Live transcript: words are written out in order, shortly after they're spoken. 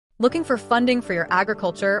Looking for funding for your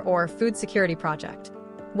agriculture or food security project?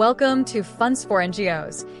 Welcome to Funds for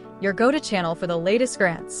NGOs, your go-to channel for the latest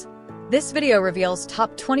grants. This video reveals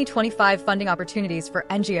top 2025 funding opportunities for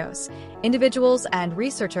NGOs. Individuals and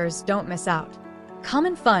researchers don't miss out.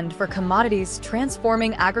 Common Fund for Commodities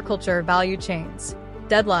Transforming Agriculture Value Chains.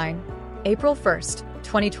 Deadline, April 1st,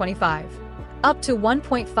 2025. Up to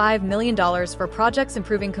 $1.5 million for projects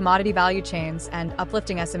improving commodity value chains and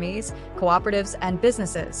uplifting SMEs, cooperatives, and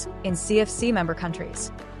businesses in CFC member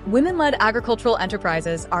countries. Women-led agricultural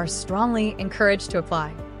enterprises are strongly encouraged to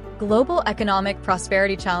apply. Global Economic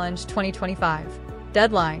Prosperity Challenge 2025.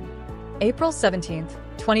 Deadline, April 17th,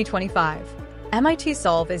 2025. MIT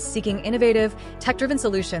Solve is seeking innovative, tech-driven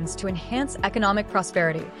solutions to enhance economic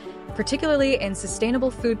prosperity, particularly in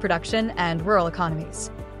sustainable food production and rural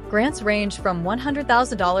economies. Grants range from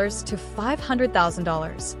 $100,000 to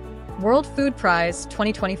 $500,000. World Food Prize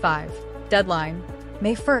 2025. Deadline,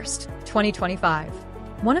 May 1st, 2025.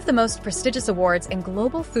 One of the most prestigious awards in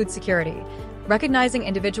global food security, recognizing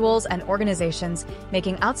individuals and organizations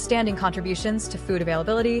making outstanding contributions to food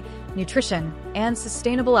availability, nutrition, and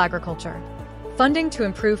sustainable agriculture. Funding to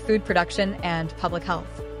improve food production and public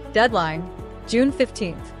health. Deadline, June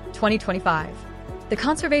 15th, 2025. The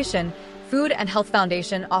Conservation, Food and Health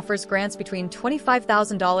Foundation offers grants between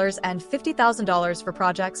 $25,000 and $50,000 for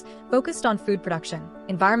projects focused on food production,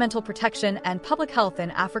 environmental protection, and public health in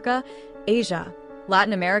Africa, Asia,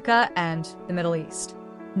 Latin America, and the Middle East.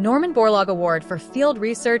 Norman Borlaug Award for Field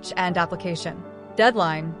Research and Application.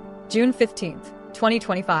 Deadline, June 15th,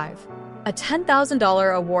 2025. A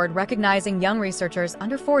 $10,000 award recognizing young researchers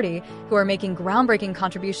under 40 who are making groundbreaking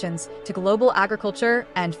contributions to global agriculture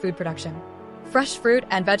and food production. Fresh Fruit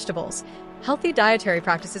and Vegetables, Healthy Dietary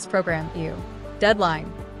Practices Program EU. Deadline,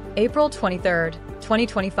 April 23rd,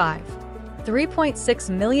 2025. 3.6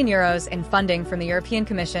 million euros in funding from the European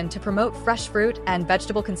Commission to promote fresh fruit and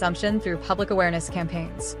vegetable consumption through public awareness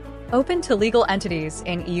campaigns. Open to legal entities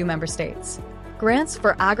in EU member states. Grants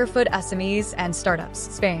for agri-food SMEs and startups,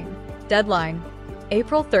 Spain. Deadline,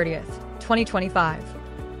 April 30th, 2025.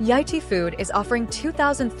 Yiti Food is offering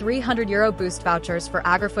 €2,300 boost vouchers for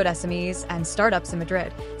agri-food SMEs and startups in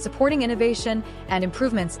Madrid, supporting innovation and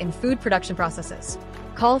improvements in food production processes.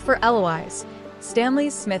 Call for LOIs. Stanley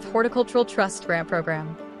Smith Horticultural Trust Grant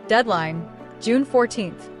Program. Deadline, June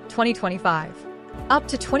 14th, 2025. Up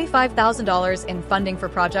to $25,000 in funding for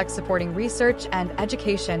projects supporting research and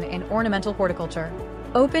education in ornamental horticulture.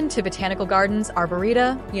 Open to botanical gardens,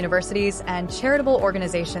 arboreta, universities, and charitable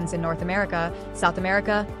organizations in North America, South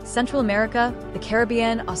America, Central America, the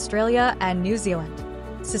Caribbean, Australia, and New Zealand.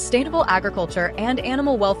 Sustainable Agriculture and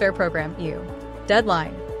Animal Welfare Program EU.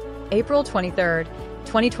 Deadline, April 23rd,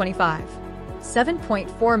 2025.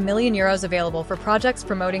 7.4 million euros available for projects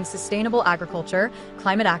promoting sustainable agriculture,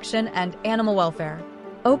 climate action, and animal welfare.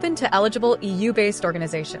 Open to eligible EU-based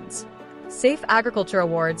organizations. Safe Agriculture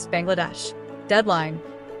Awards, Bangladesh. Deadline,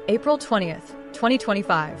 April 20th,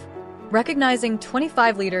 2025. Recognizing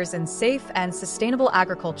 25 leaders in safe and sustainable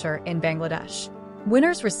agriculture in Bangladesh.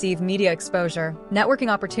 Winners receive media exposure, networking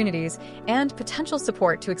opportunities, and potential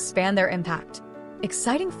support to expand their impact.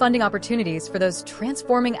 Exciting funding opportunities for those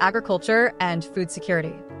transforming agriculture and food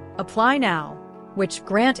security. Apply now. Which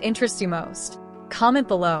grant interests you most? Comment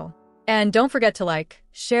below. And don't forget to like,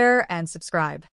 share, and subscribe.